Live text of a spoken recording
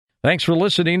Thanks for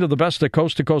listening to the Best of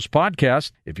Coast to Coast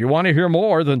podcast. If you want to hear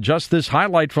more than just this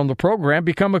highlight from the program,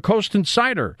 become a Coast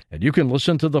Insider, and you can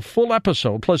listen to the full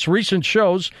episode, plus recent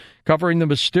shows covering the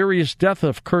mysterious death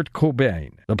of Kurt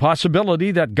Cobain, the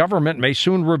possibility that government may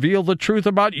soon reveal the truth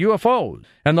about UFOs,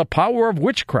 and the power of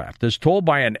witchcraft as told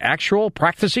by an actual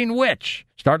practicing witch.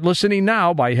 Start listening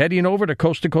now by heading over to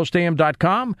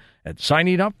coasttocoastam.com and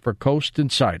signing up for Coast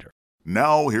Insider.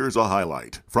 Now here's a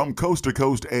highlight from Coast to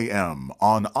Coast AM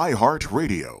on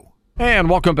iHeartRadio. And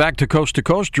welcome back to Coast.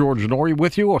 George Norrie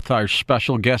with you with our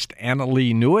special guest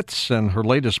Annalee Newitz, and her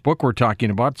latest book we're talking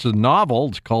about. It's a novel.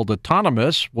 It's called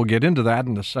Autonomous. We'll get into that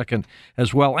in a second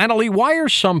as well. Annalee, why are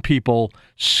some people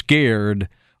scared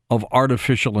of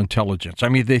artificial intelligence? I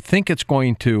mean, they think it's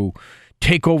going to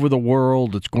take over the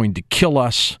world, it's going to kill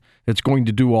us, it's going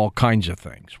to do all kinds of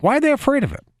things. Why are they afraid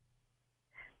of it?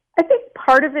 I think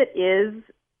part of it is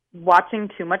watching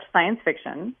too much science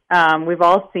fiction. We've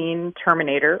all seen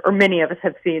Terminator, or many of us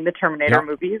have seen the Terminator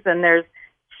movies, and there's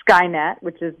Skynet,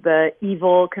 which is the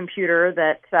evil computer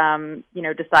that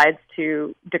decides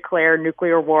to declare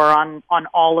nuclear war on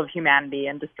all of humanity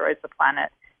and destroys the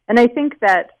planet. And I think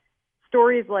that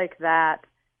stories like that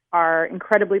are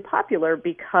incredibly popular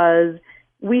because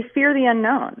we fear the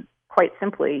unknown. Quite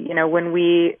simply, when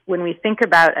we think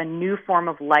about a new form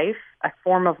of life, a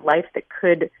form of life that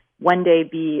could one day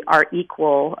be our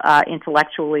equal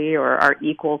intellectually or our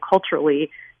equal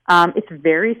culturally, it's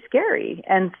very scary.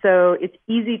 And so it's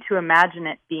easy to imagine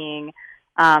it being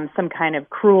some kind of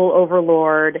cruel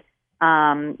overlord.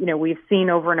 We've seen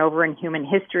over and over in human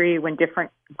history when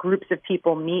different groups of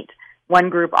people meet, one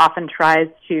group often tries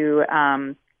to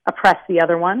oppress the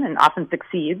other one and often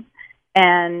succeeds.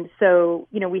 And so,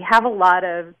 we have a lot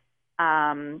of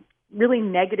really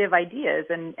negative ideas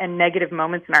and negative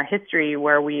moments in our history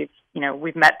where we've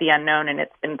met the unknown and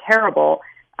it's been terrible.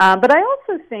 But I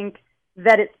also think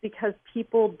that it's because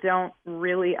people don't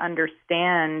really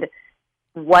understand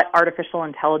what artificial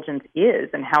intelligence is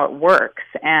and how it works,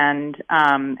 and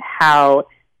how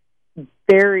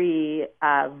very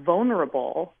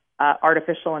vulnerable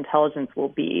artificial intelligence will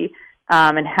be,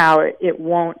 and how it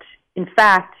won't in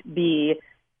fact be,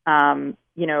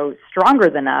 stronger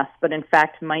than us, but in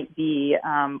fact might be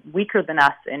weaker than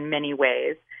us in many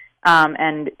ways,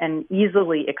 and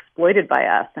easily exploited by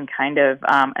us and kind of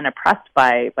and oppressed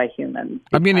by humans.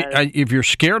 I mean, if you're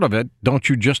scared of it, don't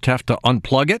you just have to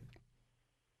unplug it?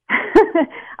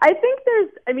 I think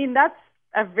that's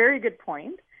a very good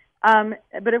point.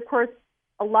 But of course,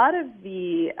 a lot of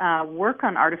the work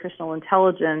on artificial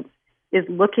intelligence is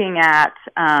looking at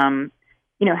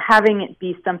having it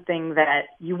be something that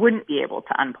you wouldn't be able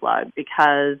to unplug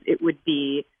because it would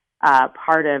be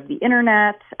part of the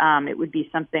internet. It would be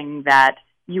something that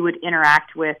you would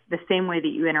interact with the same way that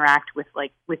you interact with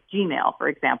Gmail, for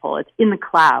example. It's in the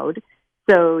cloud,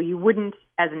 so you wouldn't,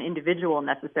 as an individual,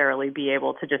 necessarily be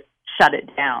able to just shut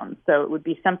it down. So it would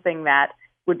be something that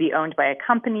would be owned by a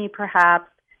company, perhaps,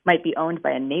 might be owned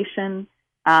by a nation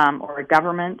or a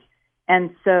government.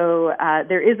 And so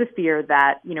there is a fear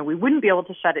that, we wouldn't be able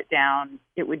to shut it down.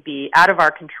 It would be out of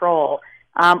our control.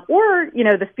 Or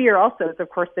the fear also is, of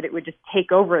course, that it would just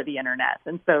take over the internet.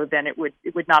 And so then it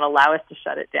would not allow us to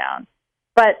shut it down.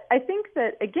 But I think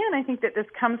that this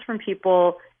comes from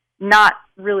people not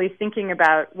really thinking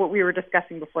about what we were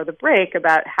discussing before the break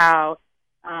about how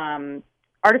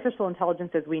artificial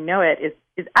intelligence as we know it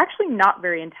is actually not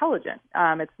very intelligent.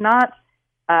 It's not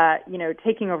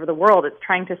taking over the world. It's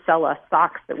trying to sell us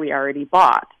socks that we already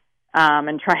bought,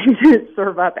 and trying to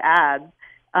serve up ads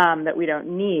that we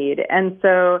don't need. And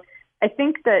so I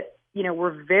think that,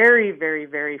 we're very, very,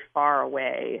 very far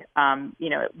away,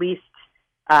 at least,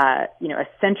 a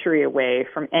century away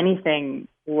from anything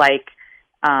like,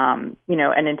 an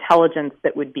intelligence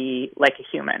that would be like a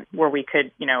human, where we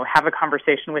could, have a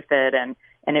conversation with it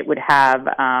and it would have,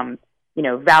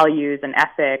 values and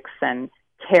ethics and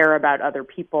care about other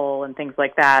people and things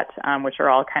like that, which are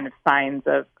all kind of signs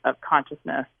of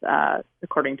consciousness,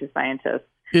 according to scientists.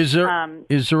 Is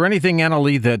there anything,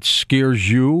 Annalee, that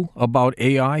scares you about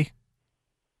AI?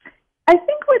 I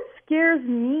think what scares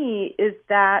me is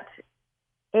that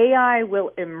AI will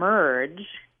emerge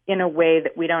in a way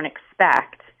that we don't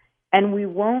expect, and we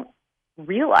won't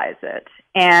realize it,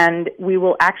 and we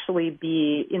will actually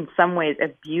be, in some ways,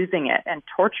 abusing it and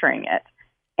torturing it.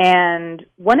 And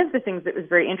one of the things that was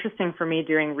very interesting for me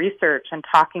doing research and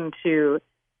talking to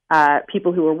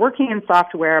people who are working in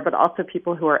software, but also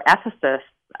people who are ethicists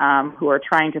who are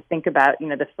trying to think about,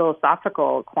 the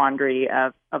philosophical quandary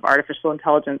of artificial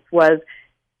intelligence was,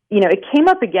 it came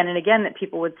up again and again that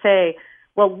people would say,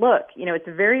 well, look, it's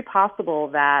very possible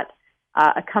that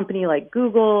a company like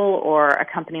Google or a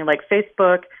company like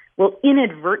Facebook will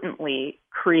inadvertently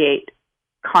create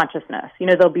consciousness.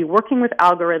 They'll be working with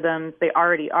algorithms. They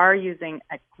already are using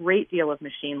a great deal of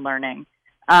machine learning.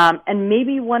 And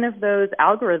maybe one of those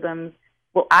algorithms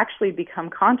will actually become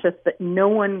conscious, but no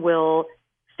one will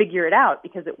figure it out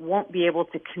because it won't be able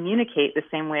to communicate the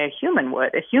same way a human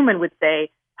would. A human would say,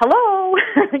 hello,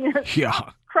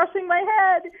 crushing my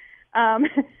head.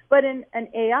 But an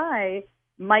AI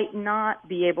might not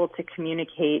be able to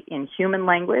communicate in human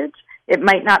language. It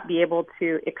might not be able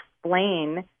to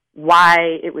explain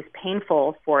why it was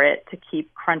painful for it to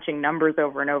keep crunching numbers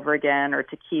over and over again, or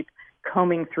to keep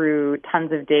combing through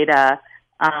tons of data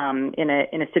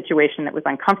in a situation that was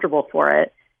uncomfortable for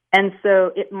it. And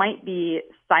so it might be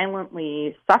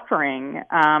silently suffering,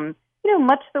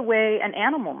 much the way an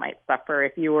animal might suffer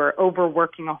if you were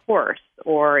overworking a horse,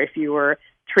 or if you were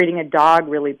treating a dog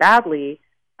really badly.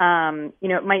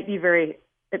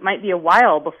 It might be a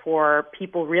while before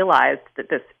people realized that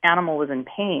this animal was in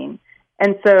pain.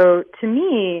 And so to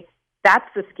me, that's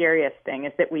the scariest thing,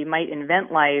 is that we might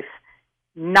invent life,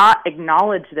 not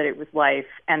acknowledge that it was life,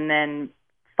 and then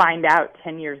find out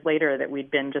 10 years later that we'd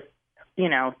been just,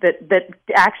 that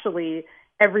actually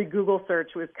every Google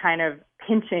search was kind of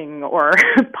pinching or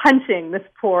punching this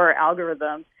poor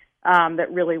algorithm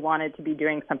that really wanted to be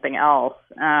doing something else.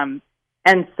 And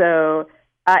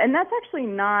that's actually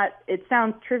not, it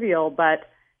sounds trivial, but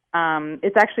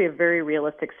it's actually a very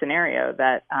realistic scenario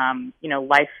that,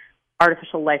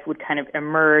 artificial life would kind of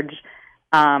emerge,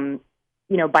 by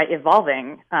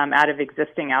evolving out of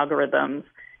existing algorithms.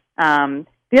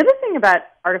 The other thing about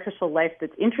artificial life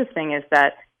that's interesting is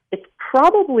that it's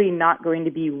probably not going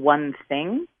to be one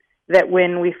thing, that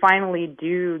when we finally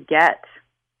do get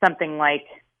something like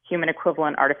human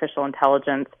equivalent artificial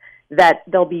intelligence, that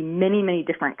there'll be many, many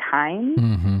different kinds,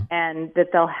 and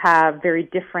that they'll have very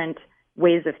different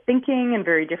ways of thinking and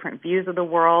very different views of the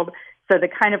world. So the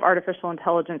kind of artificial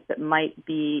intelligence that might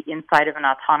be inside of an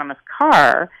autonomous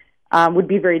car would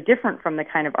be very different from the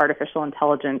kind of artificial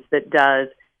intelligence that does,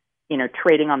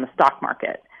 trading on the stock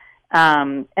market.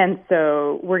 And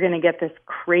so we're going to get this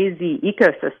crazy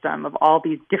ecosystem of all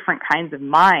these different kinds of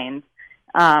minds,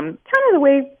 kind of the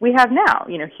way we have now.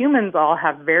 Humans all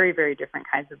have very, very different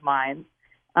kinds of minds,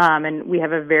 and we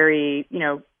have a very,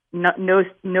 no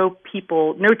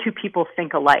two people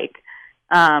think alike.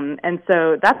 And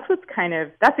so that's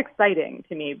that's exciting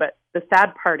to me. But the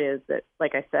sad part is that,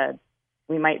 like I said,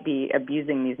 we might be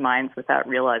abusing these minds without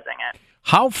realizing it.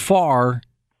 How far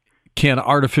can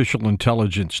artificial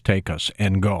intelligence take us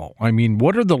and go? I mean,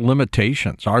 what are the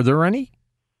limitations? Are there any?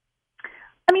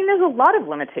 I mean, there's a lot of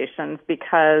limitations,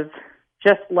 because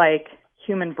just like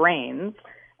human brains,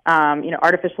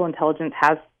 artificial intelligence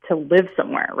has to live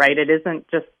somewhere, right? It isn't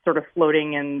just sort of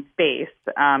floating in space.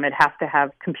 It has to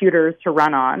have computers to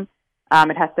run on.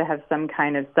 It has to have some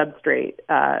kind of substrate.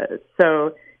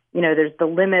 So, there's the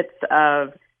limits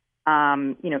of,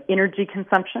 energy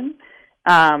consumption,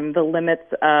 the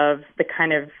limits of the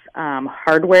kind of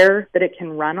hardware that it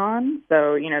can run on.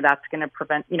 So, that's going to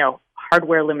prevent,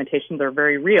 hardware limitations are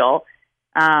very real,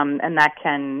 and that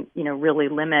can, really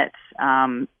limit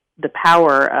the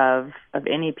power of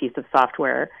any piece of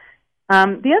software. The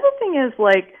other thing is,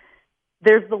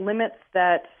 there's the limits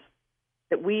that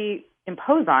we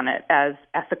impose on it as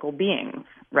ethical beings,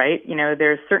 right?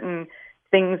 There's certain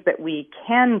things that we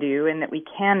can do and that we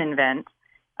can invent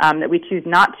that we choose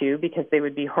not to, because they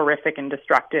would be horrific and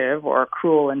destructive or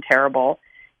cruel and terrible.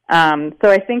 So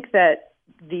I think that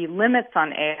the limits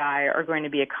on AI are going to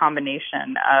be a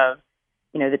combination of,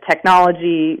 the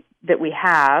technology that we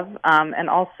have, and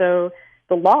also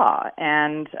the law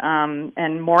and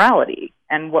morality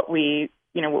and what we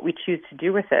choose to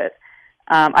do with it.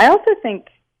 I also think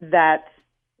that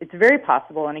it's very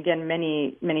possible, and again,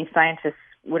 many scientists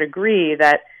would agree,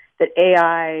 that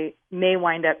AI may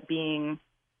wind up being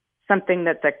something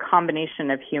that's a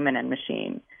combination of human and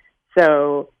machine.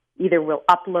 So either we'll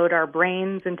upload our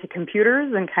brains into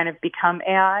computers and kind of become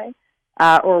AI,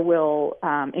 or we'll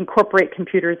incorporate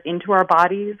computers into our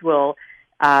bodies. We'll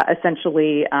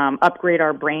essentially upgrade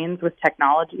our brains with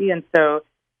technology. And so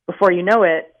before you know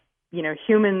it,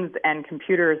 humans and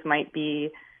computers might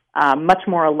be much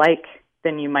more alike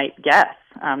than you might guess.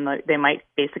 They might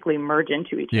basically merge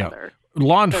into each other.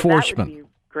 Law enforcement. So that would be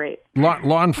great.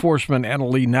 Law enforcement,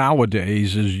 Annalee,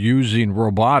 nowadays is using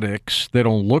robotics. They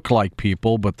don't look like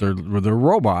people, but they're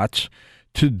robots,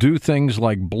 to do things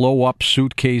like blow up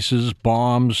suitcases,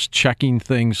 bombs, checking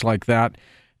things like that.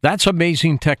 That's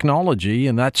amazing technology,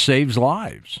 and that saves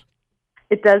lives.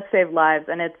 It does save lives,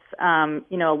 and it's,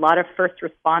 a lot of first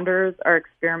responders are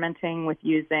experimenting with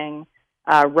using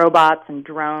robots and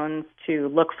drones to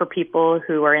look for people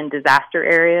who are in disaster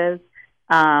areas.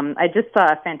 I just saw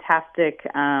a fantastic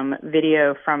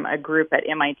video from a group at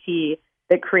MIT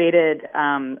that created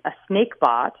a snake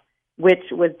bot, which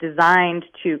was designed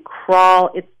to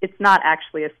crawl. It's not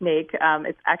actually a snake.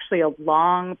 It's actually a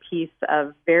long piece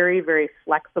of very, very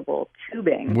flexible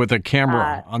tubing. With a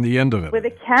camera on the end of it. With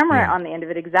a camera on the end of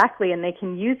it, exactly. And they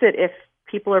can use it if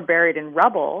people are buried in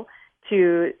rubble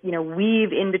to,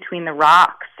 weave in between the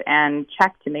rocks and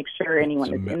check to make sure anyone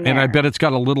is in there. And I bet it's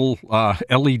got a little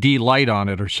LED light on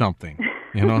it or something,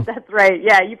 That's right.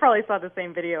 Yeah, you probably saw the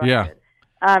same video. Yeah.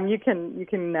 Of it. You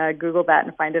can Google that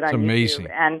and find it on amazing.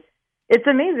 YouTube. And it's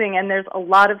amazing, and there's a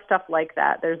lot of stuff like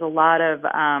that. There's a lot of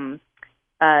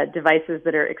devices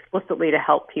that are explicitly to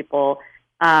help people.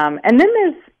 And then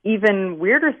there's even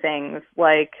weirder things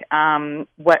like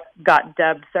what got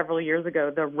dubbed several years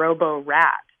ago the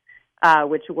Robo-Rat,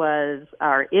 which was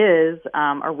or is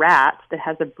a rat that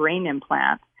has a brain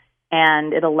implant,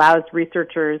 and it allows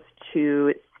researchers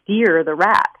to steer the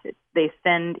rat. They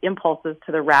send impulses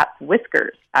to the rat's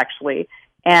whiskers, actually,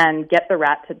 and get the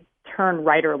rat to turn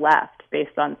right or left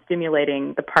based on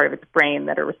stimulating the part of its brain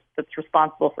that's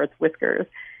responsible for its whiskers.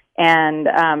 And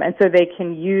so they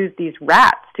can use these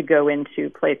rats to go into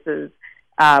places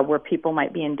where people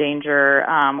might be in danger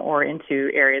or into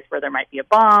areas where there might be a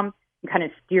bomb, and kind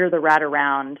of steer the rat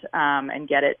around and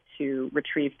get it to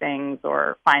retrieve things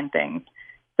or find things.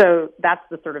 So that's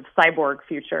the sort of cyborg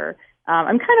future.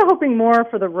 I'm kind of hoping more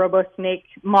for the RoboSnake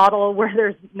model where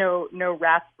there's no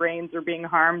rat's brains are being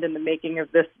harmed in the making of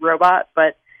this robot,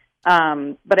 but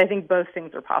I think both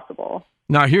things are possible.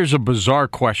 Now, here's a bizarre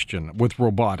question with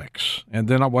robotics, and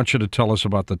then I want you to tell us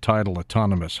about the title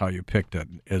autonomous, how you picked it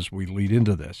as we lead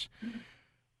into this.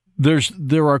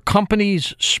 There are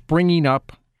companies springing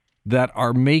up that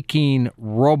are making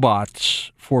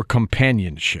robots for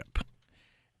companionship.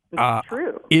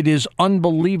 True. It is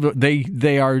unbelievable.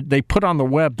 They put on the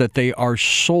web that they are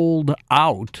sold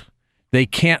out. They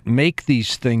can't make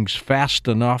these things fast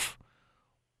enough.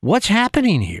 What's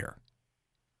happening here?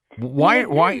 Why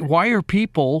are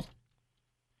people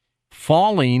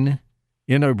falling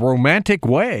in a romantic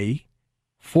way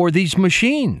for these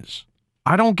machines?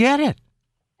 I don't get it.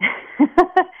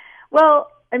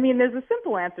 Well, I mean, there's a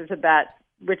simple answer to that,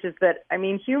 which is that,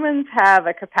 humans have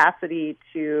a capacity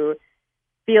to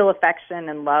feel affection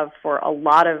and love for a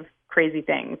lot of crazy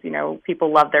things.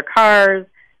 People love their cars.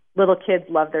 Little kids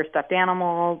love their stuffed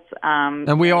animals.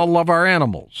 And we all love our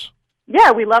animals.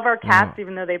 Yeah, we love our cats,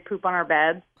 even though they poop on our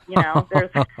beds. There's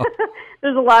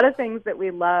there's a lot of things that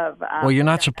we love. Well, you're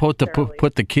not supposed to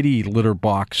put the kitty litter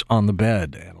box on the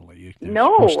bed, Annalee.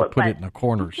 You're supposed to put it in a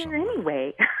corner somewhere.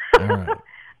 Anyway. All right.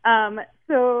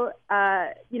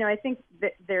 I think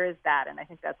that there is that, and I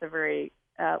think that's a very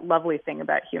lovely thing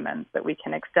about humans, that we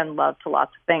can extend love to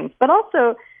lots of things. But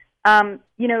also,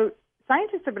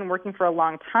 scientists have been working for a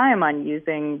long time on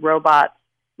using robots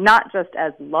not just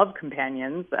as love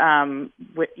companions,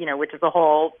 which is a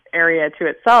whole area to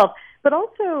itself, but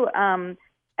also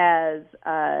as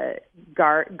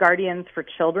guardians for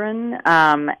children,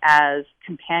 as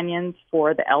companions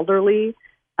for the elderly.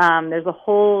 There's a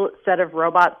whole set of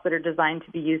robots that are designed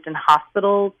to be used in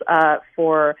hospitals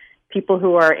for people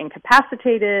who are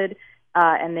incapacitated,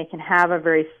 and they can have a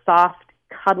very soft,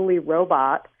 cuddly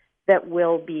robot that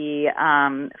will be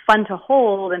fun to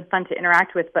hold and fun to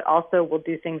interact with, but also will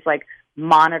do things like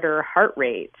monitor heart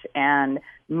rate and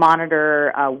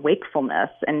monitor wakefulness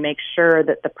and make sure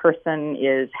that the person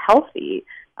is healthy.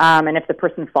 And if the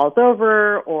person falls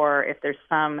over or if there's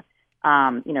some,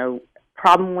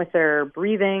 problem with their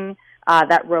breathing,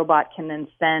 that robot can then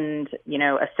send,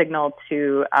 a signal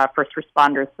to first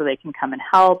responders so they can come and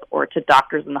help, or to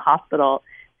doctors in the hospital.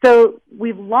 So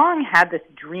we've long had this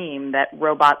dream that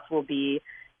robots will be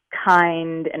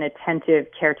kind and attentive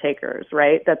caretakers,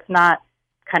 right? That's not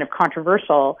kind of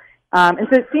controversial. And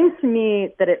so it seems to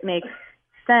me that it makes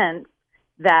sense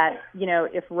that,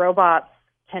 if robots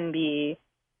can be,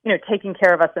 taking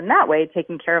care of us in that way,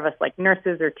 taking care of us like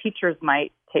nurses or teachers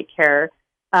might take care,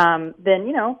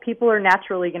 then, people are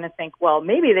naturally going to think, well,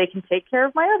 maybe they can take care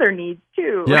of my other needs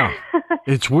too. Yeah.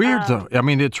 It's weird, though.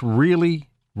 It's really,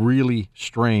 really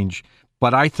strange,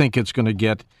 but I think it's going to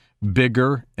get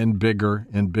bigger and bigger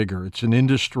and bigger. It's an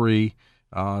industry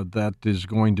that is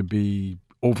going to be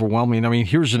overwhelming.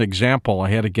 Here's an example. I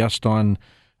had a guest on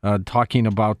talking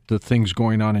about the things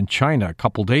going on in China a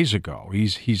couple days ago.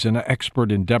 He's an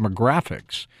expert in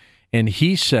demographics, and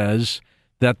he says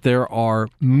that there are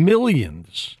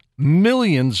millions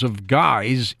of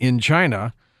guys in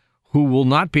China who will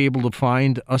not be able to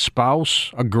find a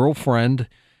spouse, a girlfriend,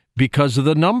 because of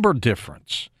the number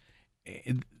difference.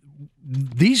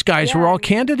 These guys were all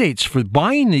candidates for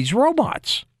buying these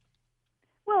robots.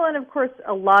 Well, and of course,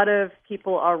 a lot of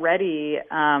people already,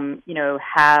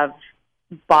 have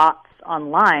bots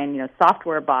online,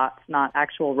 software bots, not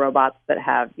actual robots that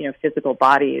have, physical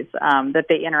bodies that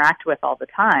they interact with all the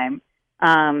time.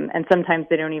 And sometimes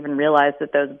they don't even realize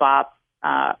that those bots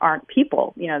aren't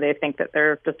people. They think that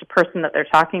they're just a person that they're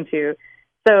talking to.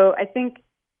 So I think,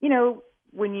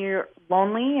 when you're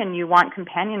lonely and you want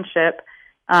companionship,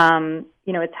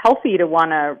 it's healthy to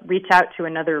want to reach out to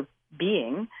another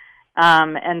being.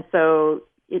 And so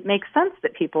it makes sense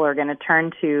that people are going to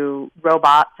turn to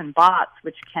robots and bots,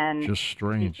 which can just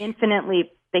strange.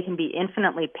 They can be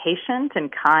infinitely patient and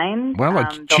kind. Well,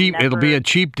 it's cheap. It'll be a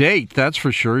cheap date, that's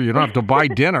for sure. You don't have to buy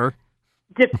dinner.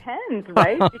 Depends,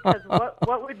 right? Because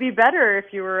what would be better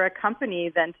if you were a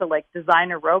company than to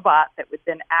design a robot that would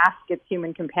then ask its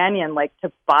human companion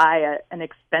to buy an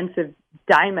expensive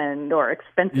diamond or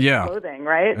expensive clothing,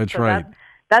 right? That's right.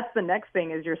 That's the next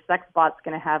thing is your sex bot's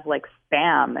going to have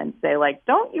spam and say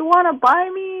don't you want to buy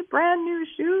me brand new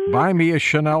shoes? Buy me a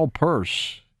Chanel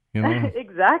purse.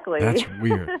 Exactly. That's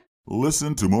weird.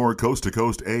 Listen to more Coast to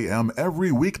Coast AM every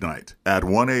weeknight at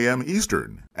 1 a.m.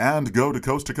 Eastern and go to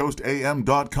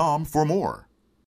coasttocoastam.com for more.